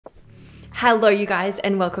Hello, you guys,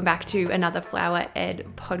 and welcome back to another Flower.ED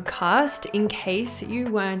podcast. In case you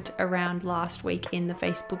weren't around last week in the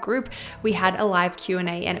Facebook group, we had a live Q&A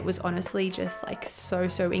and it was honestly just like so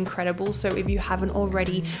incredible. So if you haven't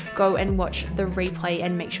already, go and watch the replay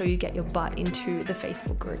and make sure you get your butt into the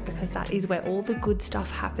Facebook group because that is where all the good stuff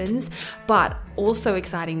happens. But also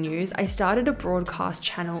exciting news, I started a broadcast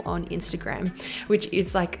channel on Instagram, which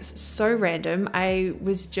is like so random. I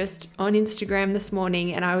was just on Instagram this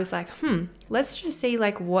morning and I was like, let's just see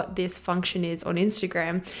like what this function is on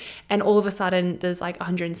Instagram. And all of a sudden there's like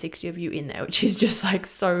 160 of you in there, which is just like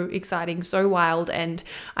so exciting, so wild. And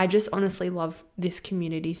I just honestly love this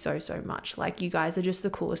community so much. Like, you guys are just the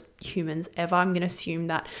coolest humans ever. I'm going to assume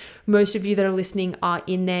that most of you that are listening are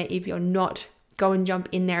in there. If you're not, go and jump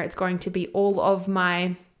in there. It's going to be all of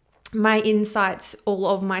my insights, all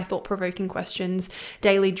of my thought-provoking questions,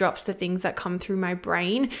 daily drops, the things that come through my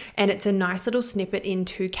brain. And it's a nice little snippet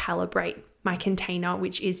into Calibrate, my container,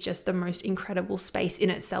 which is just the most incredible space in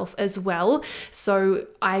itself as well. So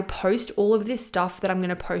I post all of this stuff that I'm going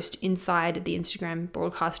to post inside the Instagram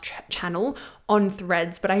broadcast channel on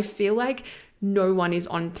Threads, but I feel like no one is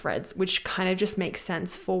on Threads, which kind of just makes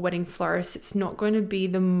sense for wedding florists. It's not going to be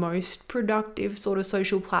the most productive sort of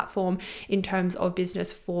social platform in terms of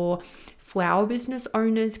business for flower business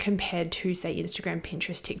owners compared to, say, Instagram,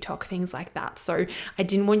 Pinterest, TikTok, things like that. So I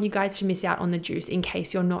didn't want you guys to miss out on the juice in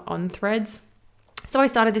case you're not on Threads. So I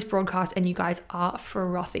started this broadcast and you guys are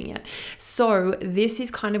frothing it. So this is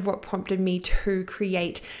kind of what prompted me to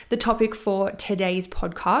create the topic for today's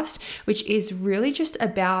podcast, which is really just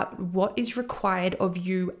about what is required of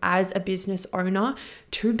you as a business owner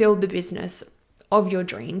to build the business of your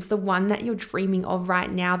dreams, the one that you're dreaming of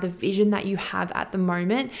right now, the vision that you have at the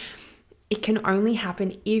moment. It can only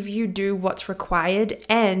happen if you do what's required.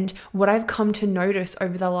 And what I've come to notice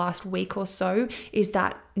over the last week or so is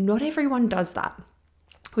that not everyone does that,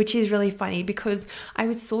 which is really funny because I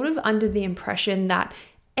was sort of under the impression that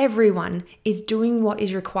everyone is doing what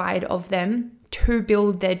is required of them to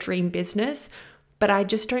build their dream business, but I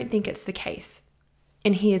just don't think it's the case.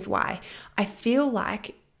 And here's why. I feel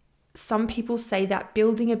like some people say that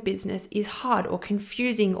building a business is hard or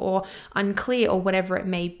confusing or unclear or whatever it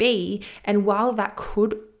may be. And while that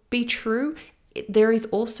could be true, there is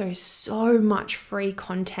also so much free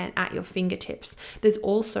content at your fingertips. There's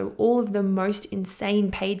also all of the most insane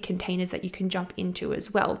paid containers that you can jump into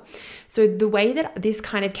as well. So the way that this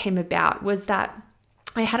kind of came about was that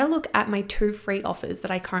I had a look at my 2 free offers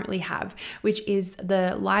that I currently have, which is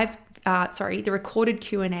the the recorded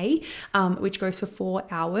Q&A, which goes for 4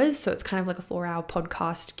 hours. So it's kind of like a 4-hour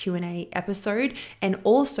podcast Q&A episode. And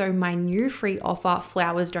also my new free offer,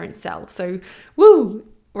 Flowers Don't Sell. So woo!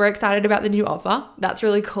 We're excited about the new offer. That's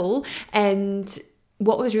really cool. And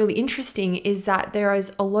what was really interesting is that there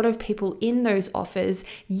is a lot of people in those offers,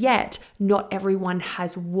 yet not everyone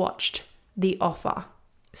has watched the offer.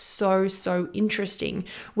 So interesting,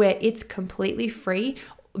 where it's completely free.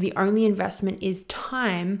 The only investment is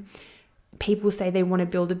time. People say they want to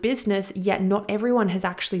build a business, yet not everyone has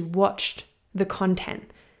actually watched the content.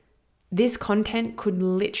 This content could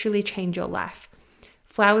literally change your life.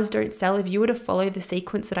 Flowers don't sell. If you were to follow the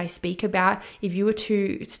sequence that I speak about, if you were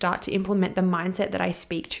to start to implement the mindset that I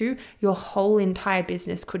speak to, your whole entire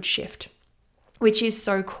business could shift, which is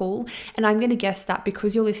so cool. And I'm going to guess that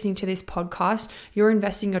because you're listening to this podcast, you're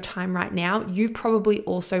investing your time right now, you've probably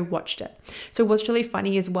also watched it. So what's really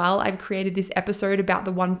funny as well, I've created this episode about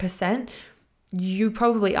the 1%. You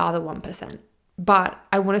probably are the 1%, but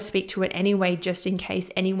I want to speak to it anyway, just in case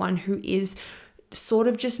anyone who is sort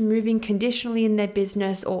of just moving conditionally in their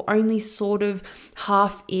business or only sort of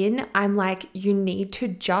half in, I'm like, you need to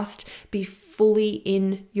just be fully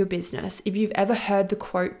in your business. If you've ever heard the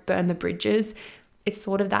quote, burn the bridges, it's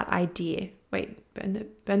sort of that idea. Wait,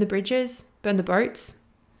 burn the bridges, burn the boats.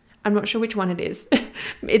 I'm not sure which one it is.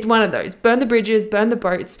 It's one of those. Burn the bridges, burn the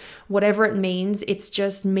boats, whatever it means. It's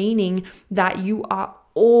just meaning that you are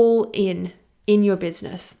all in your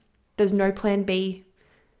business. There's no plan B.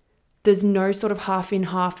 There's no sort of half in,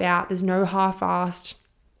 half out. There's no half-assed.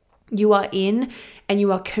 You are in and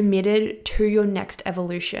you are committed to your next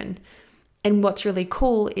evolution. And what's really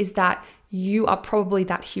cool is that you are probably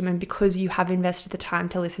that human because you have invested the time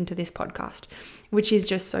to listen to this podcast, which is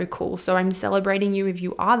just so cool. So I'm celebrating you if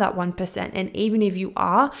you are that 1%. And even if you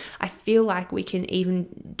are, I feel like we can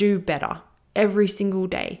even do better every single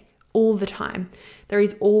day, all the time. There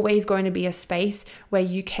is always going to be a space where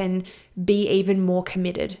you can be even more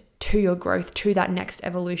committed to your growth, to that next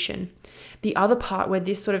evolution. The other part where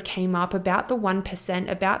this sort of came up about the 1%,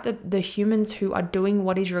 about the humans who are doing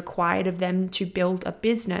what is required of them to build a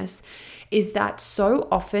business, is that so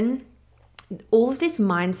often all of this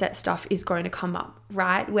mindset stuff is going to come up,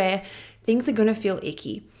 right? Where things are going to feel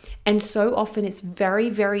icky. And so often it's very,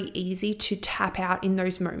 very easy to tap out in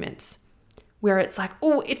those moments where it's like,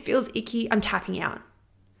 oh, it feels icky, I'm tapping out.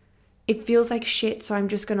 It feels like shit, so I'm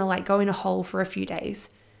just going to like go in a hole for a few days.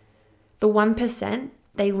 The 1%,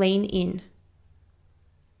 they lean in.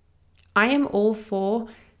 I am all for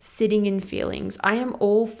sitting in feelings. I am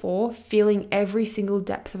all for feeling every single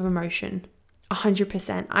depth of emotion.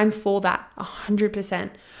 100%. I'm for that.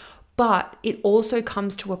 100%. But it also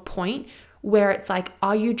comes to a point where it's like,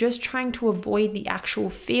 are you just trying to avoid the actual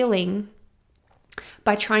feeling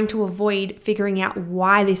by trying to avoid figuring out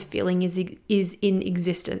why this feeling is in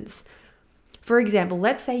existence? For example,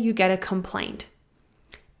 let's say you get a complaint.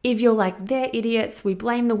 If you're like, they're idiots, we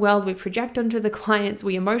blame the world, we project onto the clients,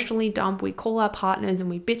 we emotionally dump, we call our partners and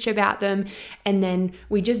we bitch about them, and then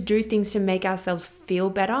we just do things to make ourselves feel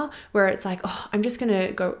better, where it's like, oh, I'm just going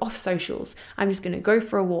to go off socials. I'm just going to go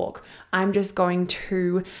for a walk. I'm just going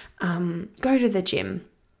to go to the gym.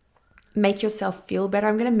 Make yourself feel better.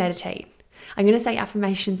 I'm going to meditate. I'm going to say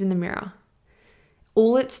affirmations in the mirror.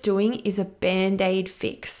 All it's doing is a band-aid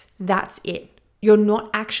fix. That's it. You're not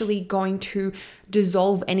actually going to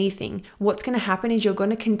dissolve anything. What's going to happen is you're going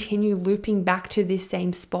to continue looping back to this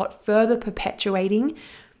same spot, further perpetuating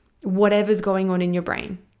whatever's going on in your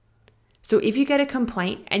brain. So if you get a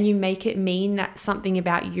complaint and you make it mean that something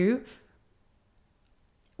about you,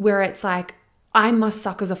 where it's like, I must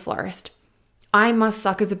suck as a florist, I must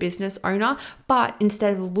suck as a business owner, but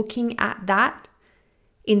instead of looking at that,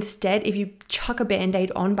 instead, if you chuck a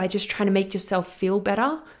band-aid on by just trying to make yourself feel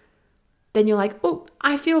better, then you're like, oh,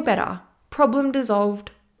 I feel better. Problem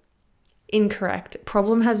dissolved. Incorrect.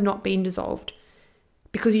 Problem has not been dissolved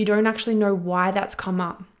because you don't actually know why that's come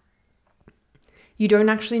up. You don't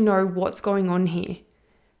actually know what's going on here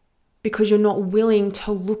because you're not willing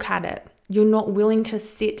to look at it. You're not willing to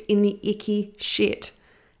sit in the icky shit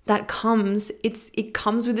that comes. It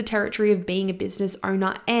comes with the territory of being a business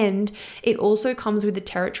owner, and it also comes with the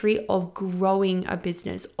territory of growing a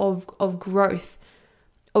business, of growth,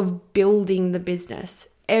 of building the business.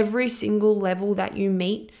 Every single level that you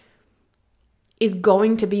meet is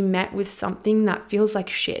going to be met with something that feels like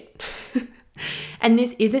shit. And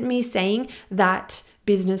this isn't me saying that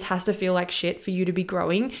business has to feel like shit for you to be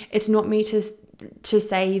growing. It's not me to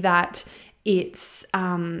say that it's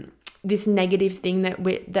this negative thing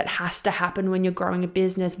that has to happen when you're growing a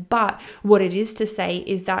business. But what it is to say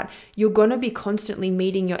is that you're going to be constantly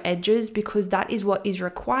meeting your edges because that is what is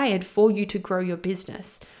required for you to grow your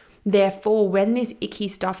business. Therefore, when this icky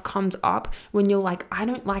stuff comes up, when you're like, I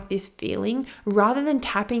don't like this feeling, rather than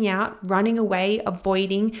tapping out, running away,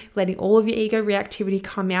 avoiding, letting all of your ego reactivity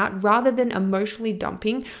come out, rather than emotionally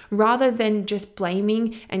dumping, rather than just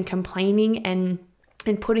blaming and complaining and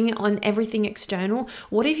putting it on everything external,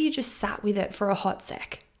 what if you just sat with it for a hot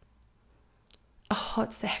sec? A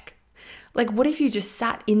hot sec. Like, what if you just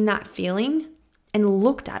sat in that feeling and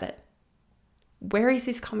looked at it? Where is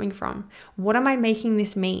this coming from? What am I making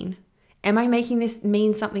this mean? Am I making this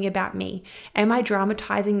mean something about me? Am I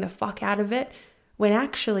dramatizing the fuck out of it? When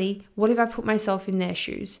actually, what if I put myself in their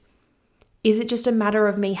shoes? Is it just a matter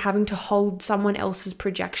of me having to hold someone else's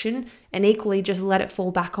projection and equally just let it fall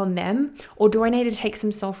back on them? Or do I need to take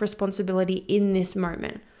some self-responsibility in this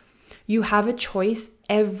moment? You have a choice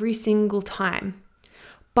every single time.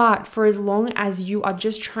 But for as long as you are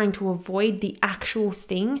just trying to avoid the actual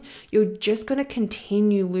thing, you're just going to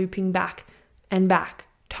continue looping back and back,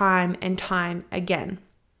 time and time again.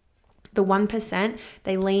 The 1%,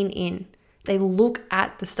 they lean in. They look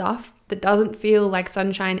at the stuff that doesn't feel like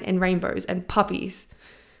sunshine and rainbows and puppies,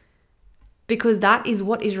 because that is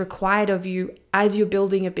what is required of you as you're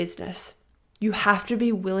building a business. You have to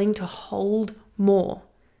be willing to hold more.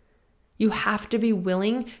 You have to be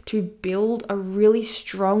willing to build a really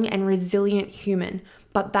strong and resilient human,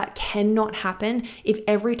 but that cannot happen if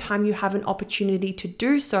every time you have an opportunity to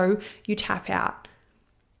do so, you tap out.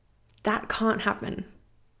 That can't happen.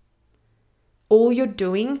 All you're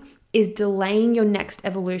doing is delaying your next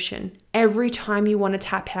evolution. Every time you want to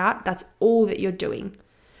tap out, that's all that you're doing.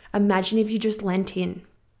 Imagine if you just lent in.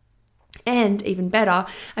 And even better,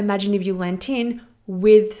 imagine if you lent in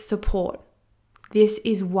with support. This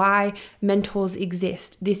is why mentors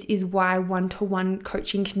exist. This is why one-to-one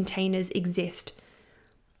coaching containers exist.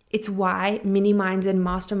 It's why mini minds and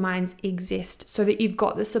masterminds exist, so that you've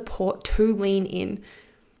got the support to lean in,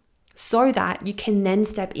 so that you can then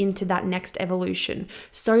step into that next evolution,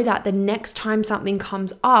 so that the next time something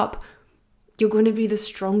comes up, you're going to be the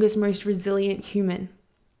strongest, most resilient human,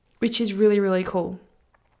 which is really, really cool.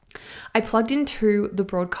 I plugged into the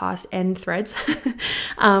broadcast and threads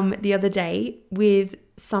the other day with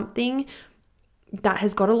something that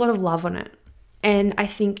has got a lot of love on it. And I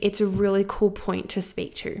think it's a really cool point to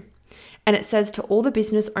speak to. And it says to all the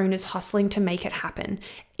business owners hustling to make it happen,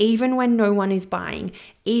 even when no one is buying,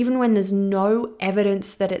 even when there's no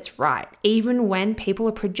evidence that it's right, even when people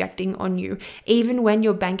are projecting on you, even when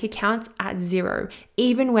your bank account's at zero,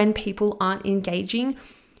 even when people aren't engaging,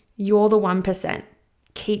 you're the 1%.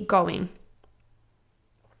 Keep going.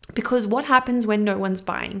 Because what happens when no one's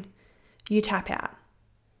buying? You tap out.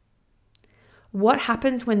 What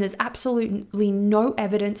happens when there's absolutely no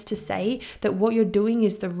evidence to say that what you're doing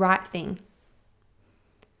is the right thing?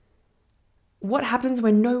 What happens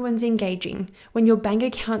when no one's engaging, when your bank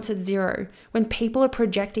account's at zero, when people are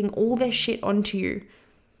projecting all their shit onto you?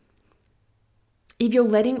 If you're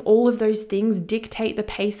letting all of those things dictate the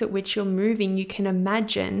pace at which you're moving, you can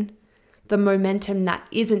imagine the momentum that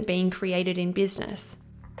isn't being created in business.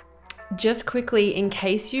 Just quickly, in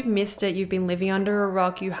case you've missed it, you've been living under a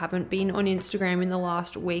rock, you haven't been on Instagram in the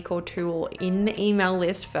last week or two or in the email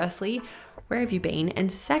list, firstly, where have you been?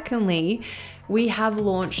 And secondly, we have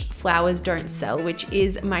launched Flowers Don't Sell, which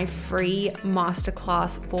is my free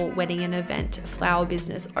masterclass for wedding and event flower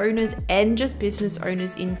business owners and just business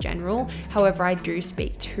owners in general. However, I do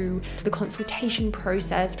speak to the consultation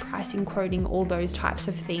process, pricing, quoting, all those types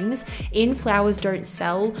of things. In Flowers Don't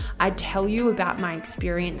Sell, I tell you about my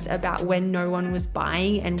experience about when no one was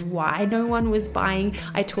buying and why no one was buying.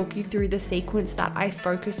 I talk you through the sequence that I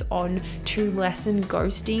focus on to lessen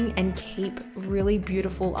ghosting and keep really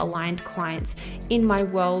beautiful aligned clients in my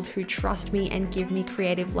world who trust me and give me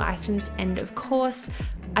creative license. And of course,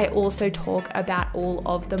 I also talk about all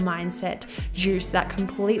of the mindset juice that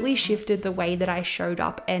completely shifted the way that I showed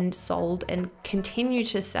up and sold and continue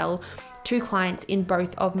to sell to clients in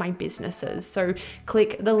both of my businesses. So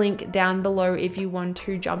click the link down below if you want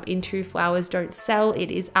to jump into Flowers Don't Sell.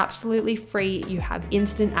 It is absolutely free. You have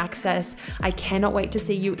instant access. I cannot wait to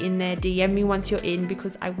see you in there. DM me once you're in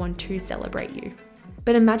because I want to celebrate you.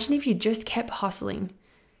 But imagine if you just kept hustling,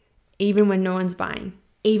 even when no one's buying,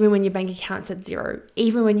 even when your bank account's at zero,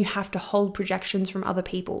 even when you have to hold projections from other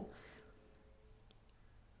people.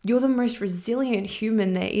 You're the most resilient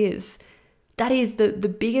human there is. That is the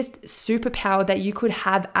biggest superpower that you could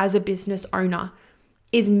have as a business owner,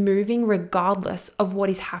 is moving regardless of what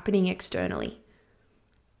is happening externally.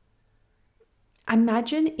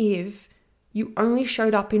 Imagine if you only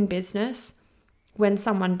showed up in business when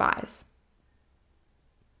someone buys.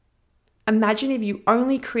 Imagine if you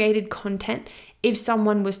only created content if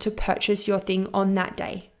someone was to purchase your thing on that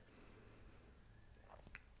day.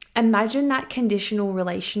 Imagine that conditional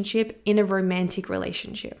relationship in a romantic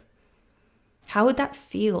relationship. How would that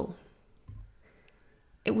feel?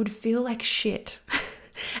 It would feel like shit.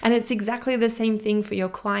 And it's exactly the same thing for your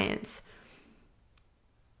clients.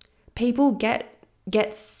 People get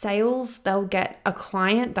sales, they'll get a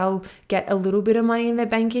client, they'll get a little bit of money in their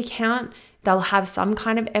bank account, they'll have some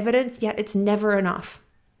kind of evidence, yet it's never enough.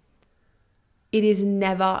 It is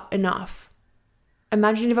never enough.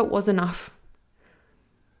 Imagine if it was enough.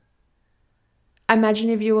 Imagine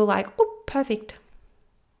if you were like, oh, perfect.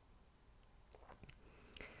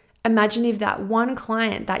 Imagine if that one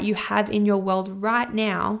client that you have in your world right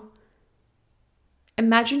now,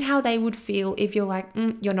 imagine how they would feel if you're like,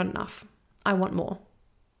 you're not enough. I want more.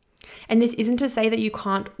 And this isn't to say that you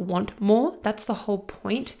can't want more. That's the whole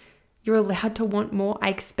point. You're allowed to want more. I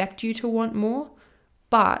expect you to want more,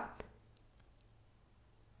 but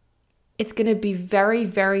it's going to be very,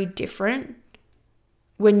 very different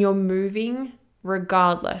when you're moving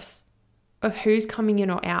regardless of who's coming in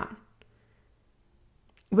or out.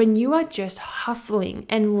 When you are just hustling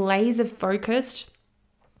and laser focused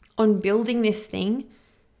on building this thing,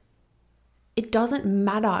 it doesn't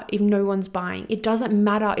matter if no one's buying. It doesn't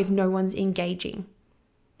matter if no one's engaging.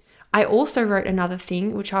 I also wrote another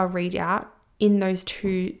thing, which I'll read out in those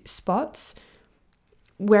two spots,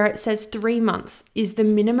 where it says 3 months is the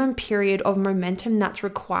minimum period of momentum that's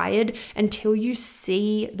required until you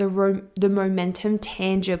see the momentum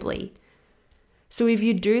tangibly. So if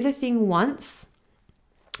you do the thing once,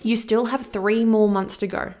 you still have 3 more months to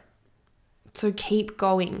go. So keep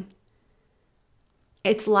going.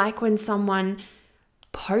 It's like when someone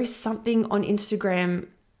posts something on Instagram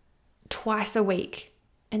twice a week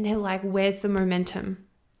and they're like, where's the momentum?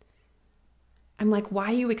 I'm like, why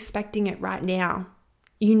are you expecting it right now?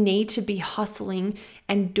 You need to be hustling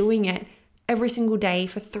and doing it every single day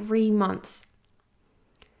for 3 months.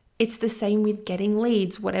 It's the same with getting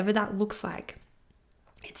leads, whatever that looks like.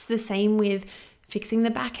 It's the same with fixing the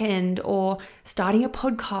back end or starting a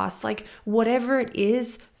podcast, like whatever it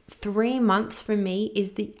is, 3 months for me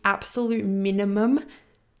is the absolute minimum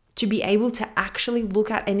to be able to actually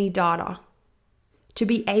look at any data, to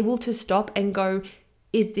be able to stop and go,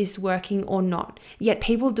 is this working or not? Yet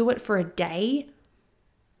people do it for a day,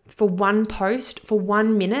 for one post, for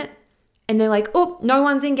 1 minute, and they're like, oh, no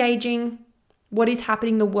one's engaging. What is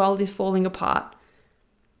happening? The world is falling apart.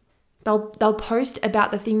 They'll post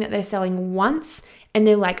about the thing that they're selling once, and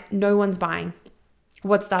they're like, no one's buying.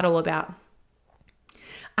 What's that all about?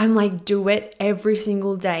 I'm like, do it every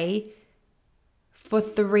single day for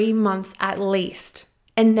 3 months at least,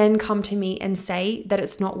 and then come to me and say that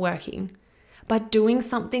it's not working. But doing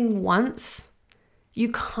something once,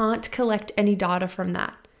 you can't collect any data from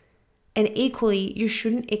that. And equally, you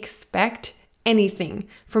shouldn't expect anything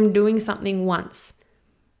from doing something once.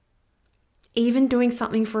 Even doing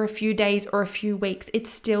something for a few days or a few weeks,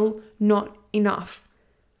 it's still not enough.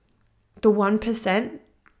 The 1%,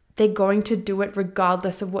 they're going to do it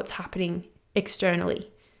regardless of what's happening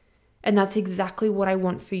externally. And that's exactly what I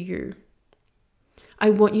want for you. I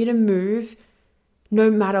want you to move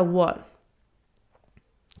no matter what.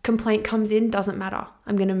 Complaint comes in, doesn't matter.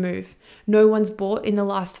 I'm going to move. No one's bought in the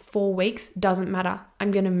last 4 weeks, doesn't matter. I'm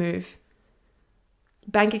going to move.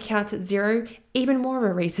 Bank accounts at 0, even more of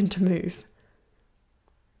a reason to move.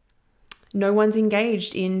 No one's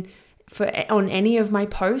engaged on any of my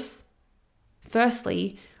posts.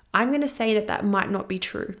 Firstly, I'm going to say that might not be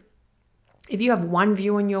true. If you have 1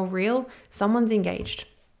 view on your reel, someone's engaged.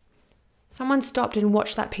 Someone stopped and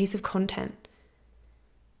watched that piece of content.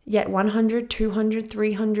 Yet 100, 200,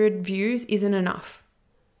 300 views isn't enough.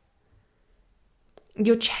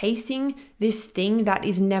 You're chasing this thing that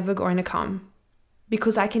is never going to come.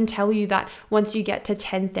 Because I can tell you that once you get to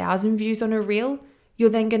 10,000 views on a reel, you're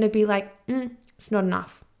then going to be like, it's not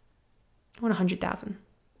enough. I want 100,000.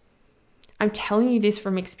 I'm telling you this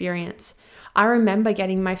from experience. I remember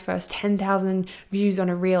getting my first 10,000 views on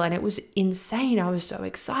a reel, and it was insane. I was so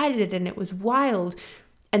excited and it was wild.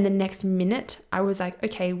 And the next minute I was like,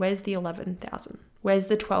 okay, where's the 11,000? Where's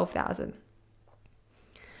the 12,000?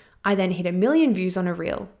 I then hit 1 million views on a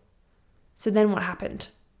reel. So then what happened?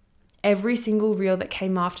 Every single reel that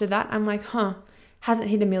came after that, I'm like, hasn't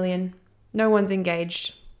hit 1 million. No one's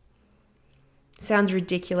engaged. Sounds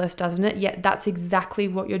ridiculous, doesn't it? Yet that's exactly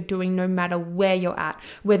what you're doing no matter where you're at.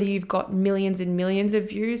 Whether you've got millions and millions of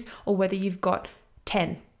views or whether you've got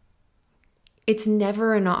 10. It's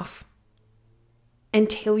never enough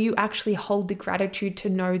until you actually hold the gratitude to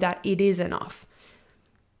know that it is enough.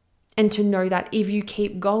 And to know that if you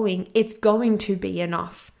keep going, it's going to be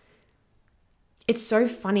enough. It's so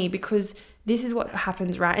funny because this is what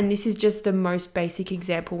happens, right? And this is just the most basic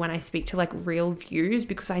example when I speak to like real views,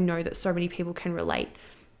 because I know that so many people can relate.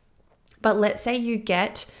 But let's say you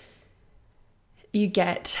get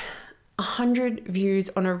 100 views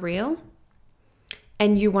on a reel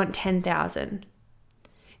and you want 10,000.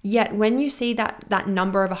 Yet when you see that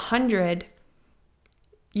number of 100,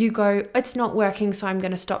 you go, it's not working, so I'm going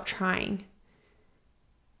to stop trying.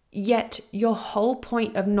 Yet your whole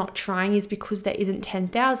point of not trying is because there isn't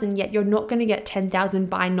 10,000, yet you're not going to get 10,000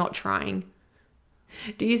 by not trying.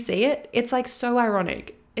 Do you see it? It's like so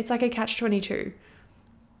ironic. It's like a catch-22.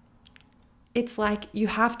 It's like you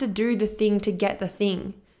have to do the thing to get the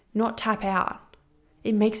thing, not tap out.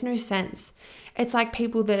 It makes no sense. It's like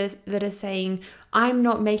people that are saying, I'm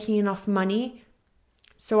not making enough money,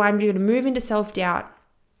 so I'm going to move into self-doubt.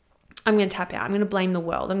 I'm going to tap out. I'm going to blame the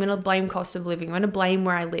world. I'm going to blame cost of living. I'm going to blame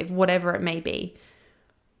where I live, whatever it may be.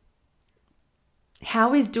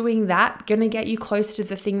 How is doing that going to get you close to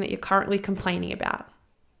the thing that you're currently complaining about?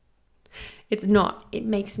 It's not. It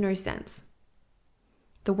makes no sense.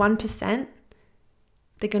 The 1%,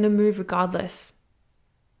 they're going to move regardless.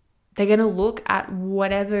 They're going to look at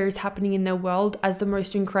whatever is happening in their world as the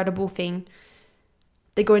most incredible thing.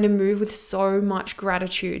 They're going to move with so much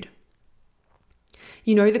gratitude.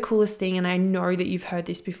 You know the coolest thing, and I know that you've heard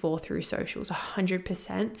this before through socials,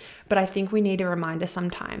 100%, but I think we need a reminder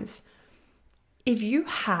sometimes. If you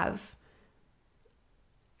have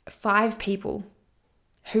 5 people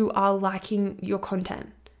who are liking your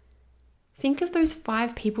content, think of those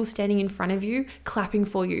 5 people standing in front of you, clapping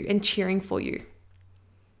for you and cheering for you.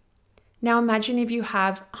 Now imagine if you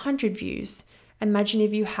have 100 views. Imagine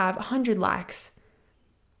if you have 100 likes.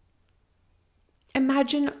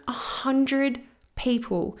 Imagine 100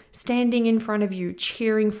 people standing in front of you,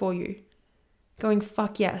 cheering for you, going,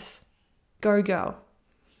 fuck yes, go girl.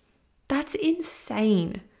 That's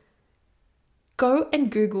insane. Go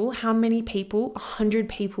and Google how many people 100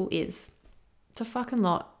 people is. It's a fucking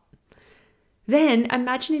lot. Then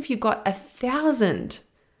imagine if you got 1,000.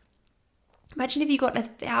 Imagine if you got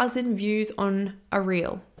 1,000 views on a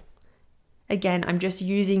reel. Again, I'm just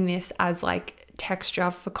using this as like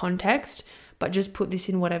texture for context, but just put this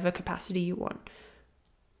in whatever capacity you want.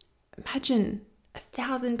 Imagine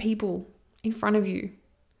 1,000 people in front of you.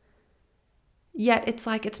 Yet it's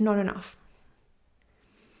like it's not enough.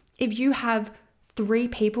 If you have 3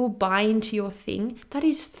 people buy into your thing, that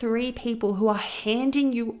is 3 people who are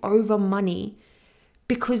handing you over money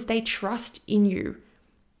because they trust in you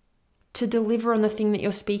to deliver on the thing that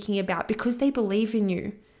you're speaking about, because they believe in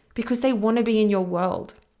you, because they want to be in your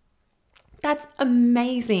world. That's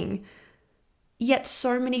amazing. Yet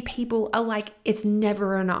so many people are like, it's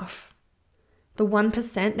never enough. The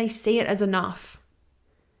 1%, they see it as enough.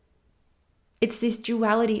 It's this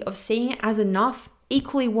duality of seeing it as enough,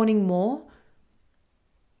 equally wanting more,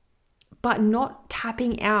 but not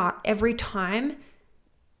tapping out every time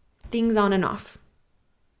things aren't enough.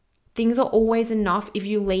 Things are always enough if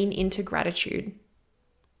you lean into gratitude.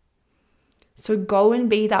 So go and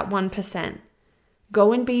be that 1%.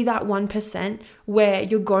 Go and be that 1% where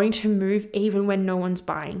you're going to move even when no one's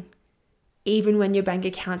buying, even when your bank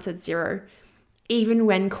account's at 0, even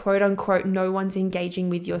when quote unquote no one's engaging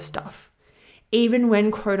with your stuff, even when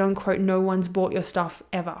quote unquote no one's bought your stuff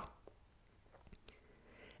ever.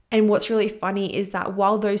 And what's really funny is that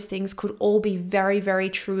while those things could all be very, very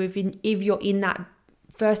true if you're in that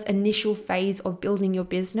first initial phase of building your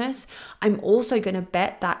business, I'm also going to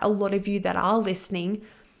bet that a lot of you that are listening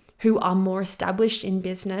who are more established in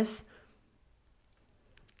business,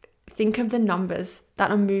 think of the numbers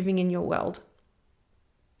that are moving in your world.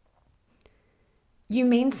 You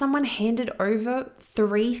mean someone handed over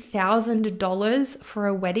 $3,000 for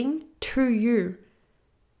a wedding to you?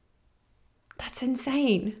 That's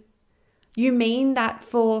insane. You mean that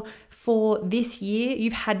for this year,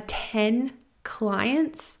 you've had 10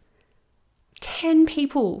 clients? 10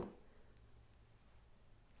 people.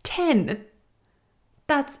 10.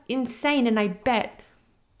 That's insane. And I bet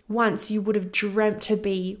once you would have dreamt to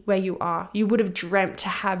be where you are. You would have dreamt to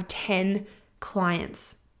have 10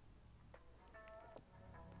 clients.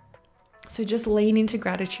 So just lean into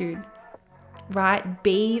gratitude, right?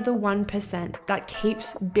 Be the 1% that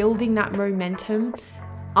keeps building that momentum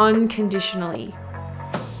unconditionally.